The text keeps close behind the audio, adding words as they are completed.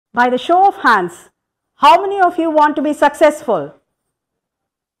By the show of hands, how many of you want to be successful?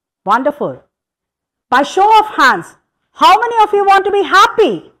 Wonderful. By show of hands, how many of you want to be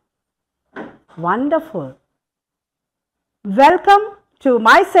happy? Wonderful. Welcome to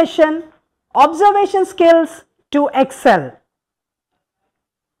my session, Observation Skills to Excel.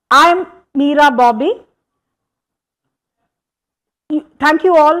 I am Meera Bobby. Thank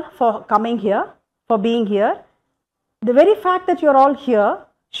you all for coming here, for being here. The very fact that you're all here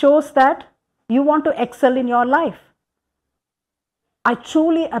shows that you want to excel in your life. I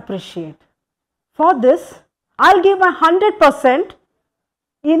truly appreciate. For this, I'll give my 100%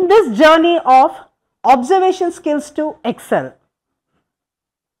 in this journey of observation skills to excel.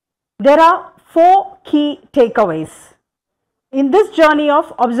 There are 4 key takeaways in this journey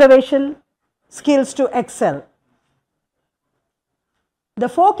of observation skills to excel. The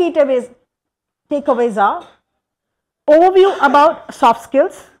 4 key takeaways are overview about soft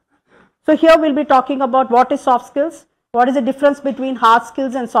skills. So here we'll be talking about what is soft skills, what is the difference between hard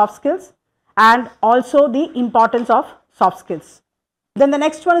skills and soft skills, and also the importance of soft skills. Then the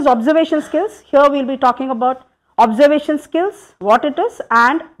next one is observation skills. Here we'll be talking about observation skills, what it is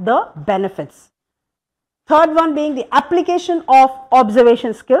and the benefits. Third one being the application of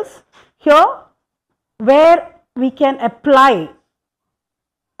observation skills. Here where we can apply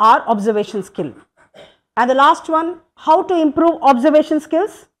our observation skill. And the last one, how to improve observation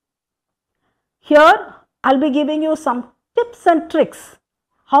skills. Here I'll be giving you some tips and tricks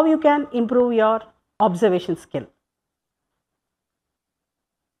how you can improve your observation skill.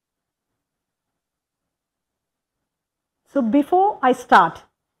 So before I start,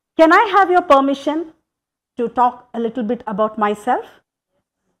 can I have your permission to talk a little bit about myself?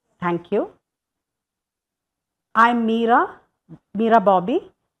 Thank you. I'm Meera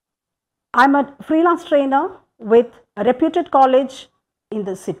Bobby. I'm a freelance trainer with a reputed college in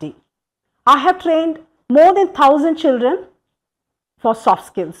the city. I have trained more than 1,000 children for soft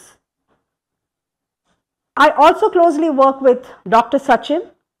skills. I also closely work with Dr. Sachin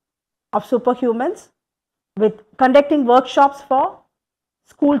of SUPERBHUMANS with conducting workshops for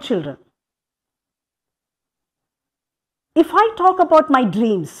school children. If I talk about my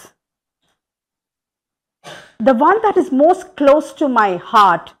dreams, the one that is most close to my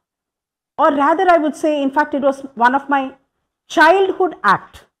heart, or rather I would say, in fact, it was one of my childhood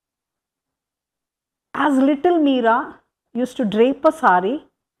act. As little Meera used to drape a sari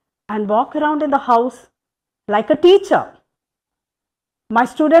and walk around in the house like a teacher. My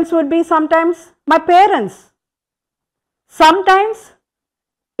students would be sometimes my parents. Sometimes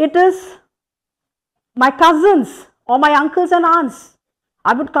it is my cousins or my uncles and aunts.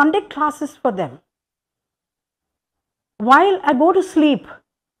 I would conduct classes for them. While I go to sleep,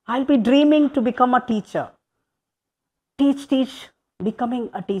 I'll be dreaming to become a teacher. Teach, becoming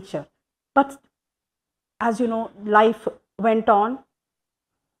a teacher. But as you know, life went on.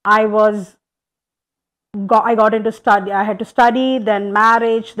 I got into study. I had to study, then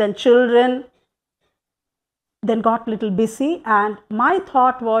marriage, then children, then got a little busy, and my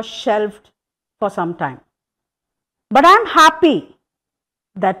thought was shelved for some time. But I'm happy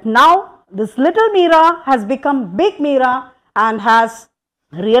that now this little Meera has become big Meera and has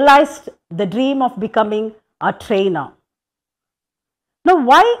realized the dream of becoming a trainer. Now,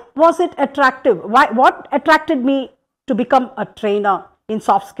 why was it attractive? What attracted me to become a trainer in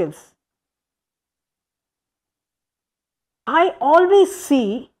soft skills? I always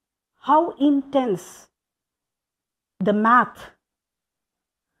see how intense the math,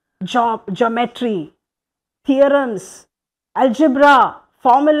 geometry, theorems, algebra,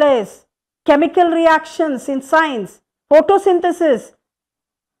 formulas, chemical reactions in science, photosynthesis,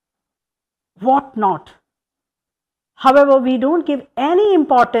 what not. However, we don't give any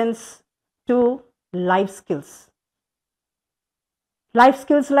importance to life skills. Life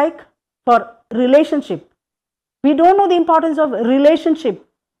skills like for relationship. We don't know the importance of relationship,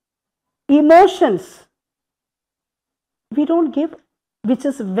 emotions. We don't give, which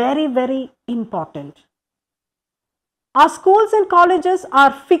is very, very important. Our schools and colleges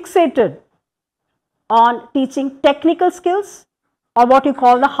are fixated on teaching technical skills or what you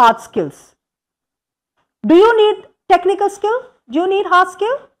call the hard skills. Do you need technical skill? Do you need hard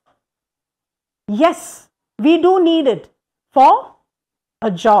skill? Yes, we do need it for a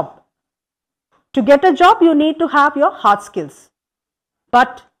job. To get a job, you need to have your hard skills.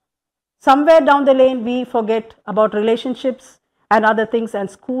 But somewhere down the lane, we forget about relationships and other things, and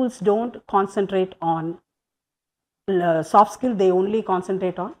schools don't concentrate on soft skill, they only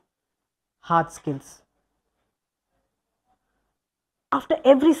concentrate on hard skills. After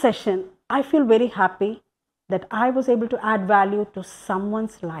every session, I feel very happy that I was able to add value to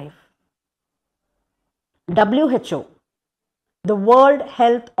someone's life. WHO, the World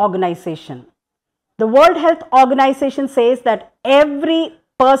Health Organization. The World Health Organization says that every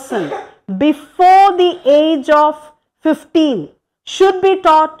person before the age of 15 should be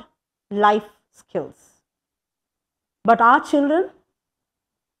taught life skills. But our children,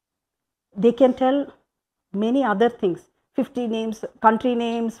 they can tell many other things. 50 names, country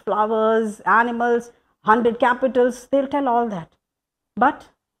names, flowers, animals, 100 capitals, they'll tell all that. But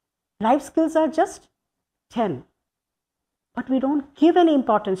life skills are just 10. But we don't give any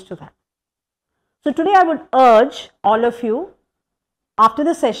importance to that. So today I would urge all of you after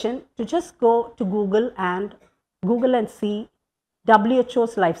the session to just go to Google and see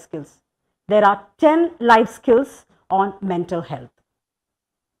WHO's life skills. There are 10 life skills on mental health.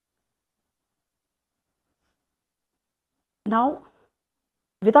 Now,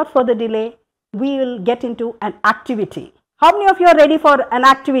 without further delay, we will get into an activity. How many of you are ready for an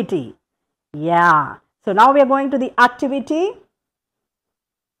activity? Yeah. So now we are going to the activity.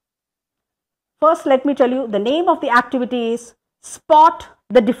 First, let me tell you the name of the activity is Spot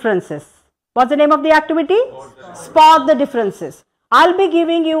the Differences. What's the name of the activity? Spot the Differences. I'll be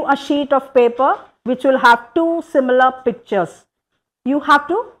giving you a sheet of paper which will have two similar pictures. You have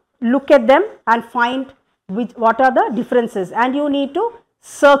to look at them and find what are the differences, and you need to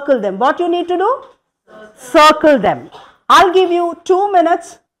circle them. What you need to do? Circle them. I'll give you 2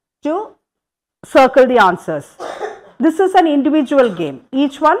 minutes to circle the answers. This is an individual game.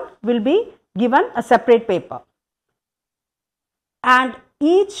 Each one will be given a separate paper. And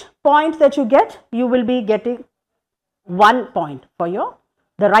each point that you get, you will be getting 1 point for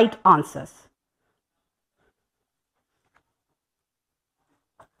the right answers.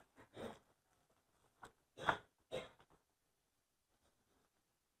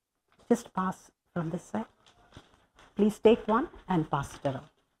 Just pass from this side. Please take one and pass it around.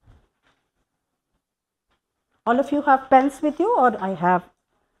 All of you have pens with you, or I have?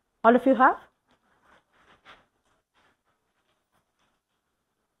 All of you have?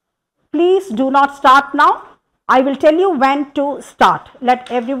 Please do not start now. I will tell you when to start.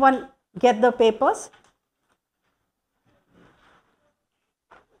 Let everyone get the papers.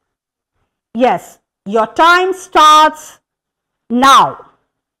 Yes, your time starts now.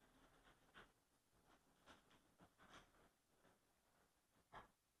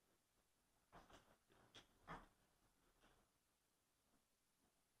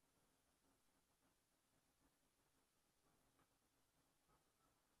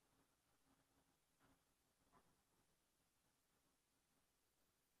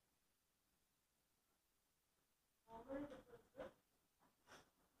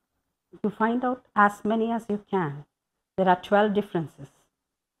 To find out as many as you can. There are 12 differences.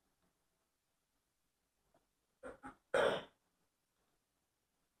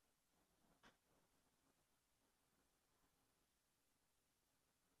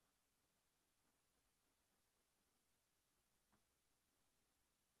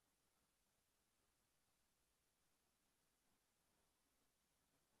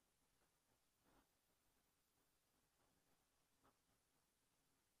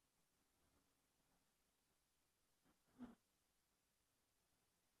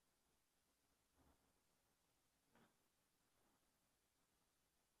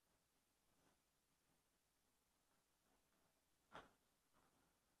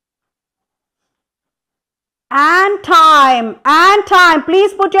 And time.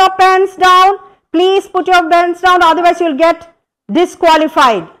 Please put your pens down. Please put your pens down, otherwise you will get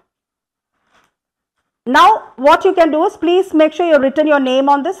disqualified. Now what you can do is, please make sure you have written your name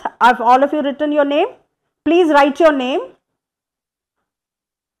on this. Have all of you written your name? Please write your name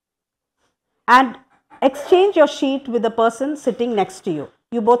and exchange your sheet with the person sitting next to you.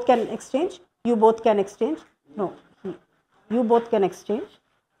 You both can exchange. You both can exchange. No, you both can exchange.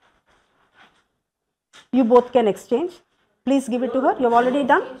 You both can exchange. Please give it to her. You have already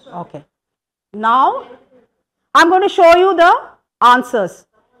done? Okay. Now, I am going to show you the answers.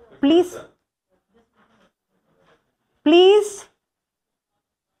 Please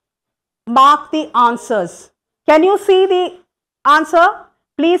mark the answers. Can you see the answer?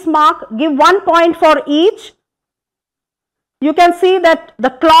 Please mark. Give 1 point for each. You can see that the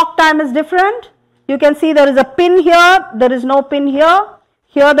clock time is different. You can see there is a pin here. There is no pin here.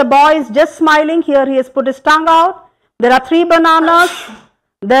 Here the boy is just smiling. Here he has put his tongue out. There are 3 bananas.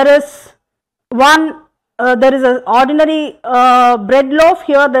 There is there is an ordinary bread loaf.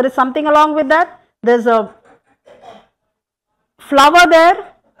 Here there is something along with that. There is a flower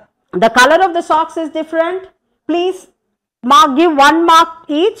there. The color of the socks is different. Please give 1 mark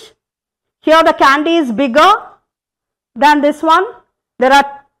each. Here the candy is bigger. Then this one, there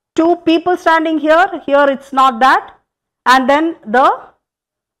are two people standing here. Here it's not that. And then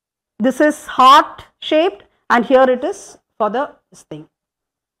this is heart shaped, and here it is for this thing.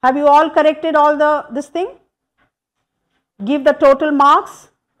 Have you all corrected all this thing? Give the total marks.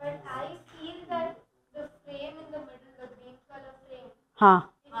 But I feel that the frame in the middle, the green color frame,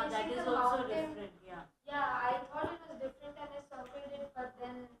 that is also different. Yeah. Yeah, I thought it was different and I circled it, but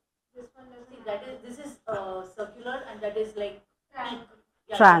then this one doesn't. This is circular, and that is like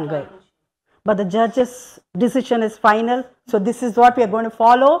triangle. But the judge's decision is final. So this is what we are going to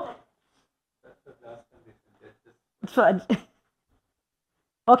follow.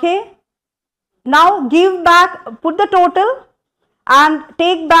 Okay. Now give back, put the total and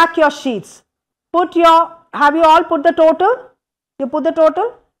take back your sheets. Have you all put the total? You put the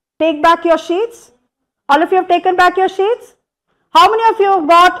total? Take back your sheets. All of you have taken back your sheets? How many of you have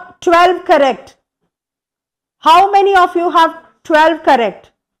got 12 correct? How many of you have 12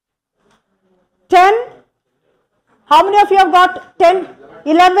 correct? 10? How many of you have got 10?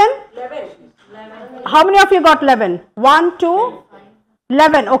 11? 11. How many of you got 11? 1, 2,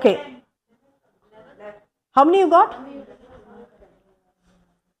 11. Okay. How many you got?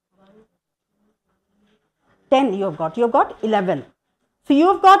 10 you have got. You have got 11. So you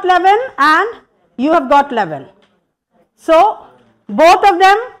have got 11 and you have got 11. So both of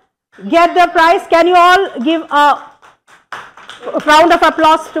them get the prize. Can you all give a round of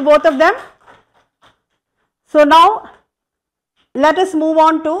applause to both of them? So now let us move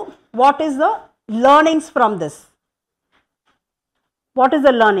on to what is the learnings from this. What is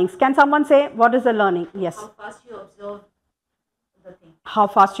the learnings? Can someone say what is the learning? Yes. How fast you observe the thing. How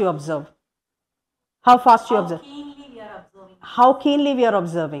fast you observe. How fast you observe. How keenly we are observing. How keenly we are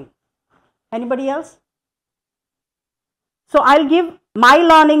observing. Anybody else? So I'll give my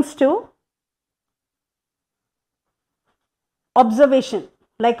learnings to observation.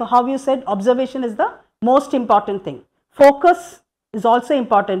 Like how you said, observation is the most important thing. Focus is also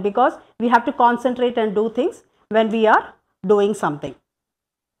important because we have to concentrate and do things when we are doing something.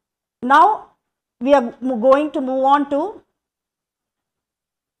 Now we are going to move on to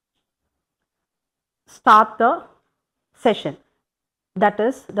start the session. That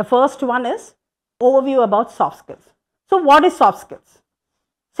is, the first one is overview about soft skills. So what is soft skills?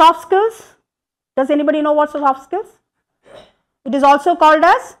 Soft skills, does anybody know what's soft skills? It is also called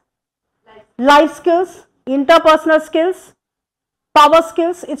as life skills, interpersonal skills, power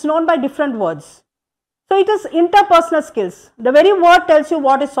skills. It's known by different words. So it is interpersonal skills. The very word tells you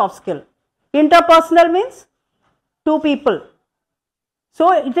what is soft skill. Interpersonal means two people.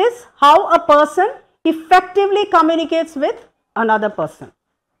 So it is how a person effectively communicates with another person.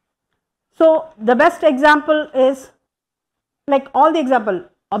 So the best example is, like all the example,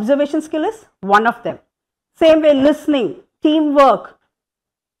 observation skill is one of them. Same way, listening, teamwork,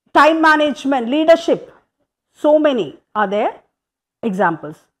 time management, leadership, so many are there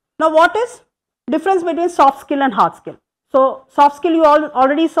examples. Now what is difference between soft skill and hard skill? So soft skill you all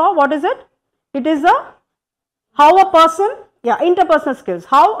already saw. What is it? It is how a person, interpersonal skills,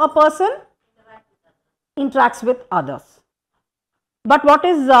 how a person interacts with others. But what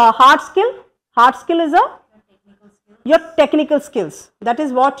is hard skill? Hard skill is your technical skills. That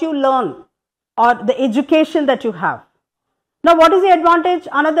is what you learn or the education that you have. Now what is the advantage?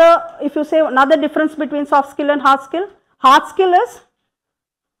 If you say another difference between soft skill and hard skill is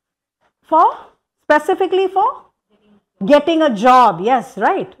specifically for getting a job. Yes,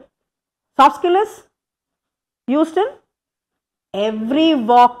 right. Soft skill is used in every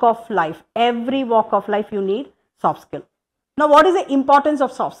walk of life. Every walk of life you need soft skill. Now what is the importance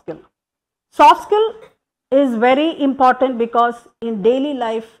of soft skill? Soft skill is very important because in daily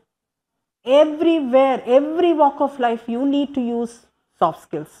life, everywhere, every walk of life, you need to use soft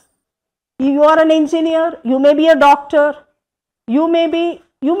skills. You are an engineer, you may be a doctor, you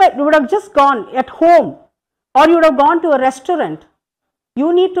would have just gone at home or you would have gone to a restaurant.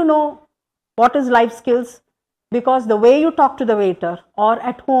 You need to know what is life skills, because the way you talk to the waiter or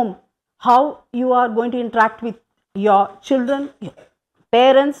at home, how you are going to interact with your children, your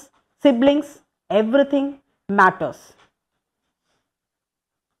parents, siblings, everything matters.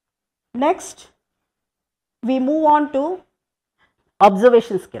 Next, we move on to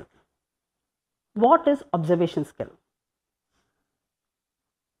observation skill. What is observation skill?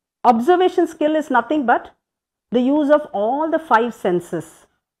 Observation skill is nothing but the use of all the five senses.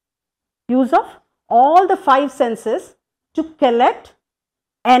 Use of all the five senses to collect,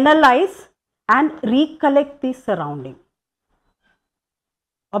 analyze and recollect the surrounding.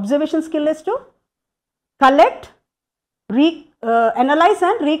 Observation skill is to collect, analyze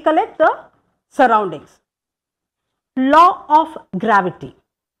and recollect the surroundings. Law of gravity.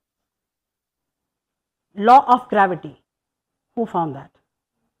 Law of gravity. Who found that?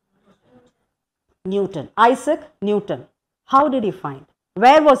 Newton. Isaac Newton. How did he find?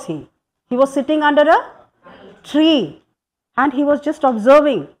 Where was he? He was sitting under a tree and he was just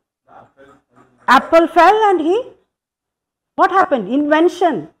observing. Apple fell and what happened?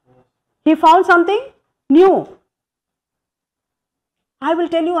 Invention. He found something new. I will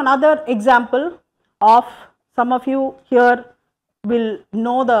tell you another example of, some of you here will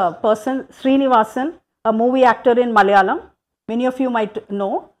know the person, Srinivasan, a movie actor in Malayalam. Many of you might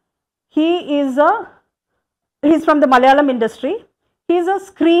know. He's from the Malayalam industry. He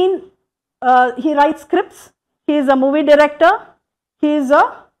writes scripts. He is a movie director. He is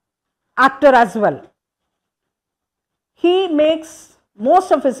a actor as well. He makes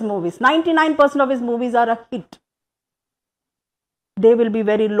most of his movies, 99% of his movies are a hit. They will be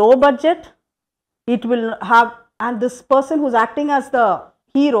very low budget. It will have, and this person who's acting as the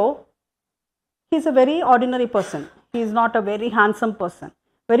hero, he's a very ordinary person. He is not a very handsome person.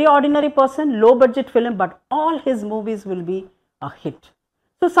 Very ordinary person, low budget film, but all his movies will be a hit.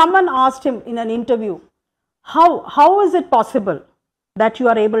 So someone asked him in an interview, how is it possible that you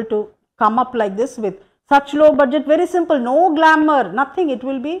are able to come up like this with such low budget? Very simple, no glamour, nothing. It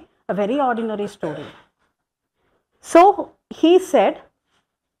will be a very ordinary story. So he said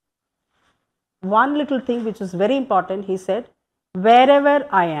one little thing which is very important. He said, wherever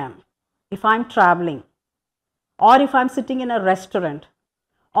I am, if I'm traveling, or if I'm sitting in a restaurant,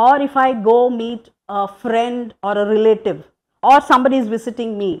 or if I go meet a friend or a relative, or somebody is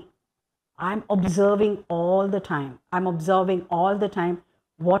visiting me, I'm observing all the time. I'm observing all the time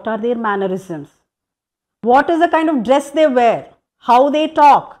what are their mannerisms, what is the kind of dress they wear, how they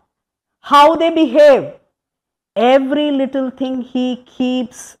talk, how they behave. Every little thing he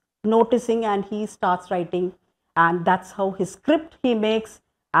keeps noticing and he starts writing, and that's how his script he makes,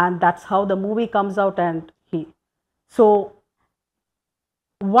 and that's how the movie comes out. And so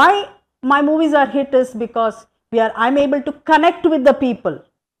why my movies are hit is because I'm able to connect with the people,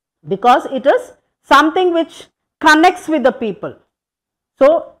 because it is something which connects with the people.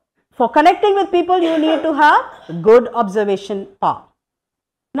 So for connecting with people, you need to have good observation power.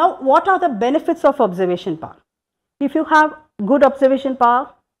 Now, what are the benefits of observation power? If you have good observation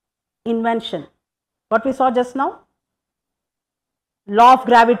power, invention, what we saw just now, law of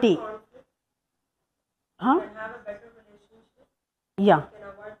gravity. Huh? Yeah.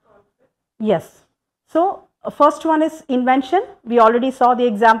 Yes. So first one is invention. We already saw the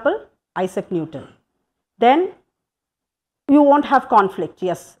example, Isaac Newton. Then you won't have conflict.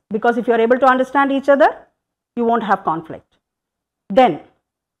 Yes, because if you are able to understand each other, you won't have conflict. Then,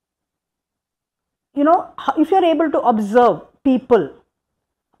 if you are able to observe people,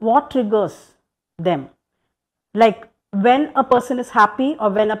 what triggers them? Like when a person is happy or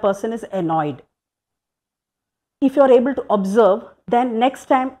when a person is annoyed. If you are able to observe, then next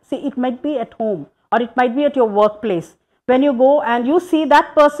time, see, it might be at home or it might be at your workplace. When you go and you see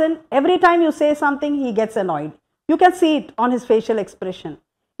that person, every time you say something, he gets annoyed. You can see it on his facial expression.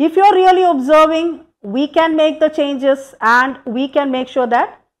 If you are really observing, we can make the changes and we can make sure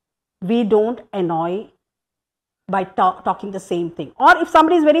that we don't annoy by talking the same thing. Or if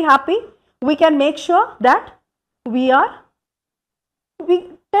somebody is very happy, we can make sure that we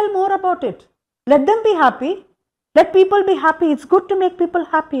tell more about it. Let them be happy. Let people be happy. It's good to make people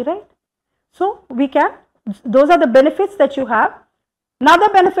happy, right? So those are the benefits that you have. Another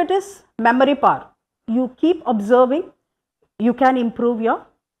benefit is memory power. You keep observing, you can improve your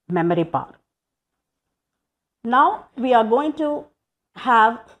memory power. Now we are going to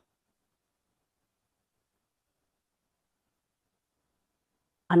have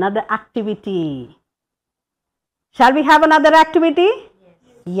another activity. Shall we have another activity? Yes.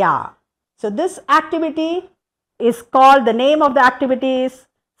 Yeah. So this activity is called, the name of the activity is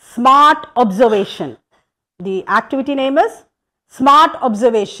Smart Observation. The activity name is Smart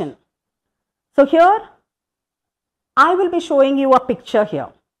Observation. So here I will be showing you a picture here.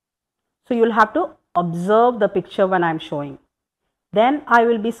 So you will have to observe the picture when I am showing. Then I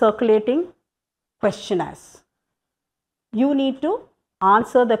will be circulating questionnaires. You need to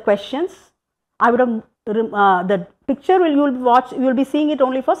answer the questions. I would have the picture you will be seeing it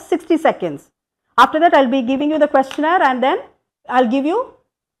only for 60 seconds. After that, I will be giving you the questionnaire and then I will give you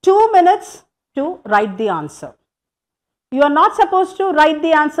 2 minutes to write the answer. You are not supposed to write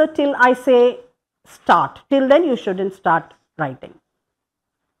the answer till I say start. Till then, you shouldn't start writing.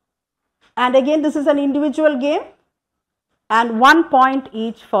 And again, this is an individual game and 1 point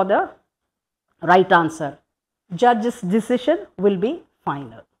each for the right answer. Judge's decision will be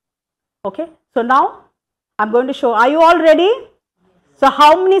final. Okay. So now I'm going to show. Are you all ready? So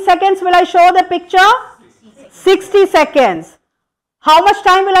how many seconds will I show the picture? 60 seconds. How much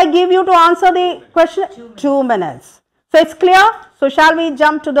time will I give you to answer the question? 2 minutes. So it's clear? So shall we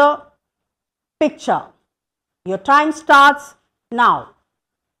jump to the picture? Your time starts now.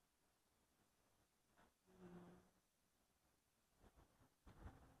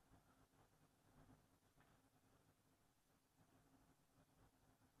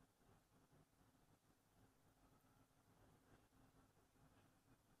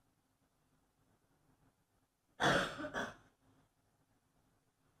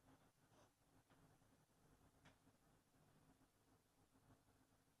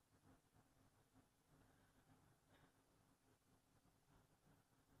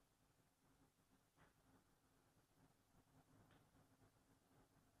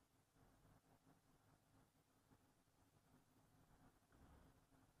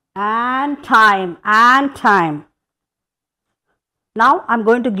 And time, and time. Now I'm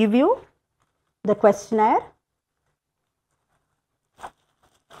going to give you the questionnaire.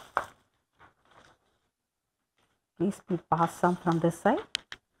 Please pass some from this side.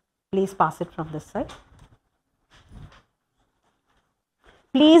 Please pass it from this side.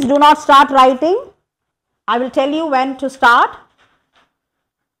 Please do not start writing. I will tell you when to start.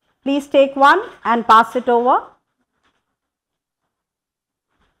 Please take one and pass it over.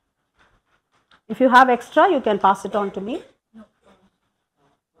 If you have extra, you can pass it on to me.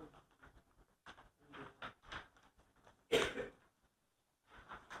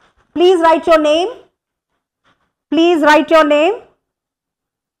 Please write your name. Please write your name.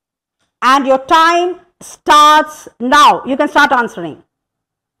 And your time starts now. You can start answering.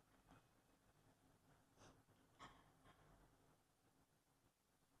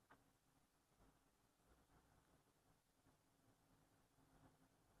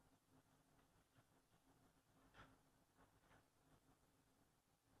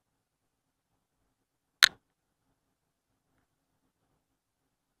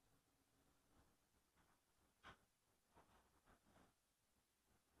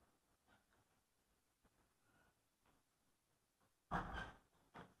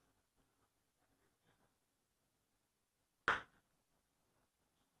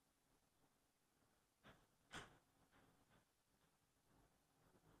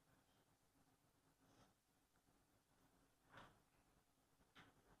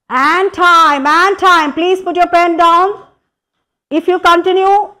 And time. Please put your pen down. If you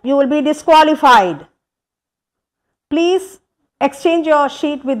continue, you will be disqualified. Please exchange your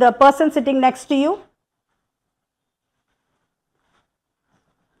sheet with the person sitting next to you.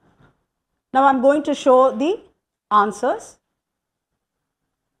 Now I am going to show the answers.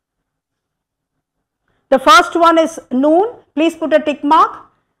 The first one is noon. Please put a tick mark.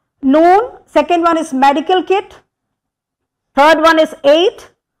 Noon. Second one is medical kit. Third one is 8.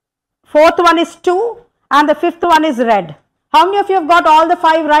 Fourth one is 2. And the fifth one is red. How many of you have got all the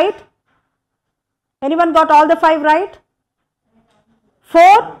 5 right? Anyone got all the 5 right? 4?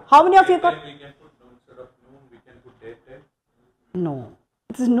 How many of you got? We can put noon instead of noon, we can put daytime. No.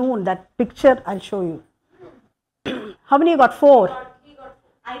 It is noon. That picture I'll show you. How many you got? 4.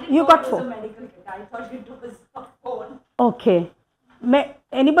 I didn't You know got it was 4. a medical kit. I thought it was a phone. Okay.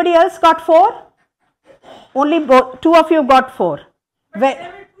 Anybody else got 4? Only 2 of you got 4.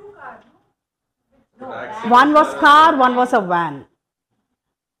 Where? One was car, one was a van.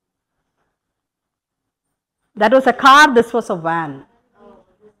 That was a car, this was a van.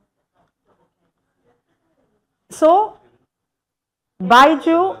 So,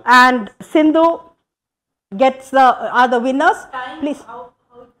 Baiju and Sindhu are the winners. Please.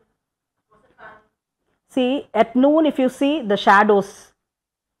 See, at noon, if you see the shadows.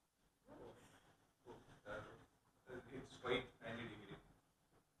 It's straight 90 degrees.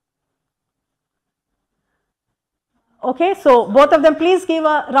 Okay, so both of them, please give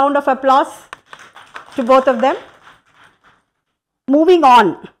a round of applause to both of them. Moving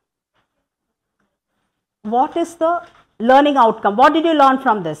on. What is the learning outcome? What did you learn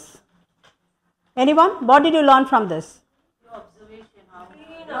from this? Anyone? What did you learn from this? Your observation,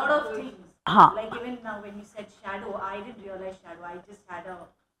 a lot of things. Like even now when you said shadow, I didn't realize shadow. I just had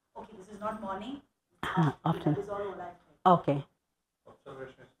okay, this is not morning. Often. That is all what I felt. Okay.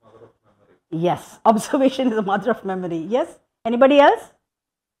 Observation is mother of memory. Yes, observation is the mother of memory. Yes. Anybody else?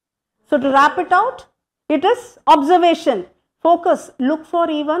 So to wrap it out, it is observation. Focus. Look for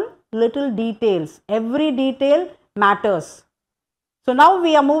even little details. Every detail matters. So now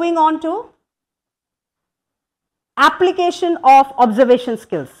we are moving on to application of observation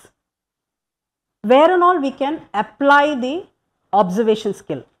skills. Where and all we can apply the observation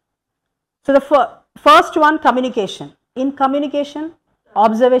skill. So first one, communication. In communication,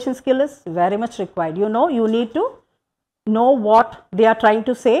 observation skill is very much required. You know, you need to know what they are trying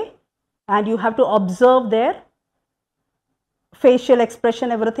to say, and you have to observe their facial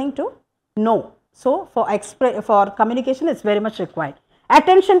expression, everything to know. So for communication, it's very much required.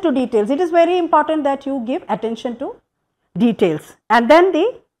 Attention to details. It is very important that you give attention to details. And then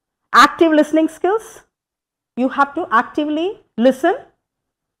the active listening skills. You have to actively listen.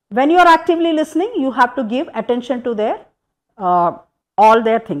 When you are actively listening, you have to give attention to their all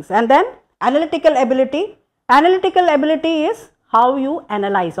their things. And then analytical ability. Analytical ability is how you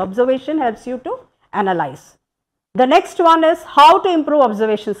analyze. Observation helps you to analyze. The next one is how to improve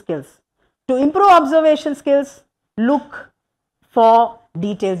observation skills. To improve observation skills, look for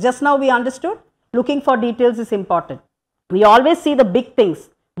details. Just now we understood looking for details is important. We always see the big things,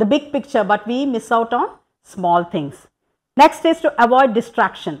 the big picture, but we miss out on small things. Next is to avoid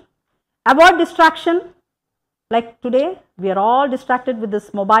distraction. Avoid distraction. Like today, we are all distracted with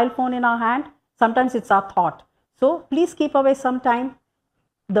this mobile phone in our hand. Sometimes it's our thought. So please keep away some time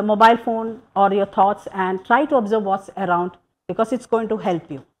the mobile phone or your thoughts and try to observe what's around, because it's going to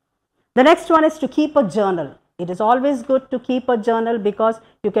help you. The next one is to keep a journal. It is always good to keep a journal, because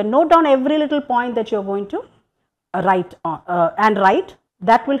you can note down every little point that you're going to write write.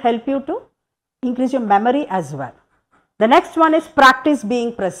 That will help you to increase your memory as well. The next one is practice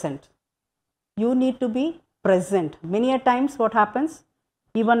being present. You need to be present. Many a times what happens,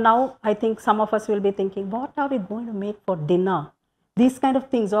 even now I think some of us will be thinking, what are we going to make for dinner? These kind of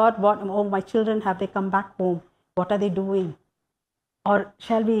things, or what, oh, my children, have they come back home? What are they doing? Or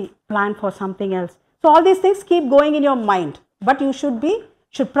shall we plan for something else? So all these things keep going in your mind, but you should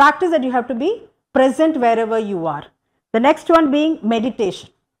practice that. You have to be present wherever you are. The next one being meditation.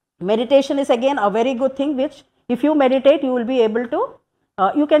 Meditation is again a very good thing, which if you meditate, you will be able to,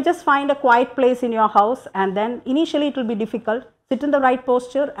 you can just find a quiet place in your house, and then initially it will be difficult. Sit in the right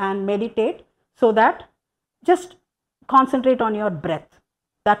posture and meditate, so that just concentrate on your breath.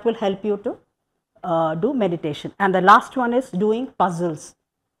 That will help you to do meditation. And the last one is doing puzzles,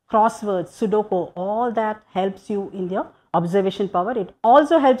 crosswords, Sudoku. All that helps you in your observation power. It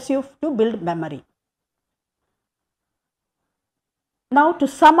also helps you to build memory. Now, to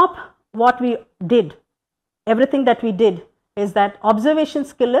sum up what we did, everything that we did is that observation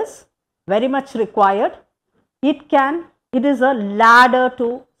skill is very much required. It is a ladder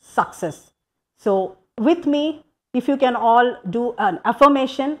to success. So with me, if you can all do an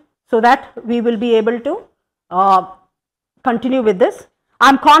affirmation, so that we will be able to continue with this.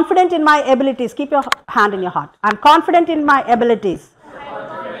 I'm confident in my abilities. Keep your hand in your heart. I'm confident in my abilities.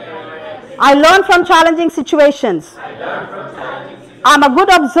 I learn from challenging situations. I'm a good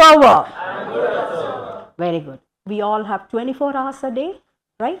observer. Very good. We all have 24 hours a day,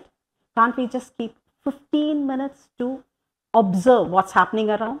 right? Can't we just keep 15 minutes to observe what's happening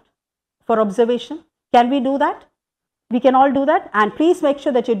around for observation? Can we do that? We can all do that. And please make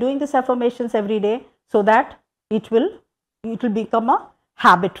sure that you're doing these affirmations every day, so that it will become a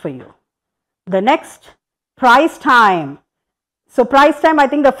habit for you. The next, prize time. So prize time, I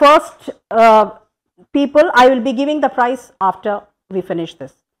think the first people, I will be giving the prize after we finish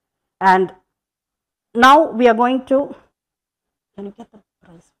this. And now we are going to, can you get the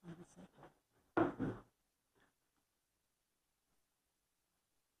prize?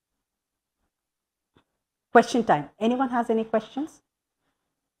 Question time. Anyone has any questions?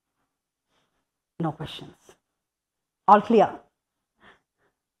 No questions. All clear.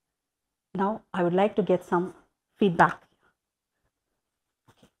 Now I would like to get some feedback.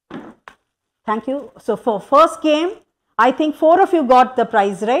 Okay. Thank you. So for first game, I think 4 of you got the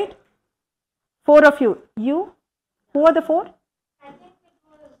prize, right? 4 of you. You? Who are the 4? I think it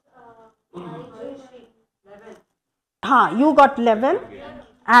was you got 11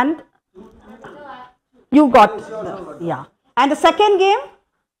 and you got, yeah. And the second game,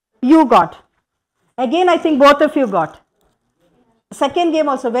 you got. Again, I think both of you got. Second game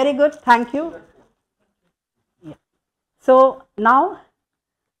also very good. Thank you. Yeah. So now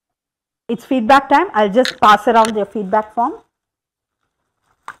it's feedback time. I'll just pass around your feedback form.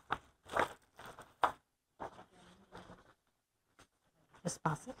 Just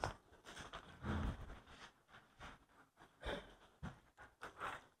pass it.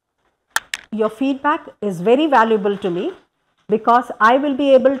 Your feedback is very valuable to me, because I will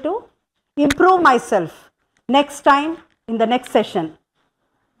be able to improve myself next time in the next session.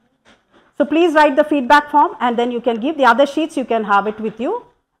 So please write the feedback form, and then you can give the other sheets, you can have it with you.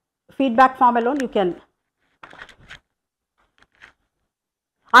 Feedback form alone you can.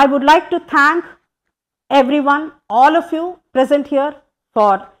 I would like to thank everyone, all of you present here,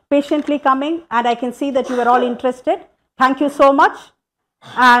 for patiently coming, and I can see that you were all interested. Thank you so much.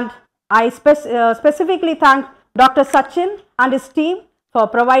 And I specifically thank Dr. Sachin and his team for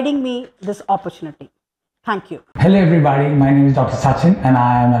providing me this opportunity. Thank you. Hello everybody, my name is Dr. Sachin and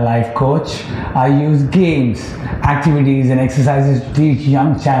I am a life coach. I use games, activities and exercises to teach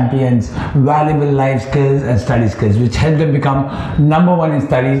young champions valuable life skills and study skills which help them become #1 in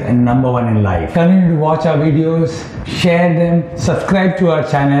studies and #1 in life. Continue to watch our videos, share them, subscribe to our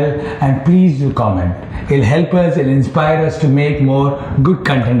channel and please do comment. It'll help us, it'll inspire us to make more good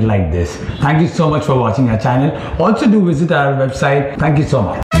content like this. Thank you so much for watching our channel. Also do visit our website. Thank you so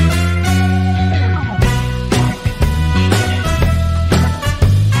much.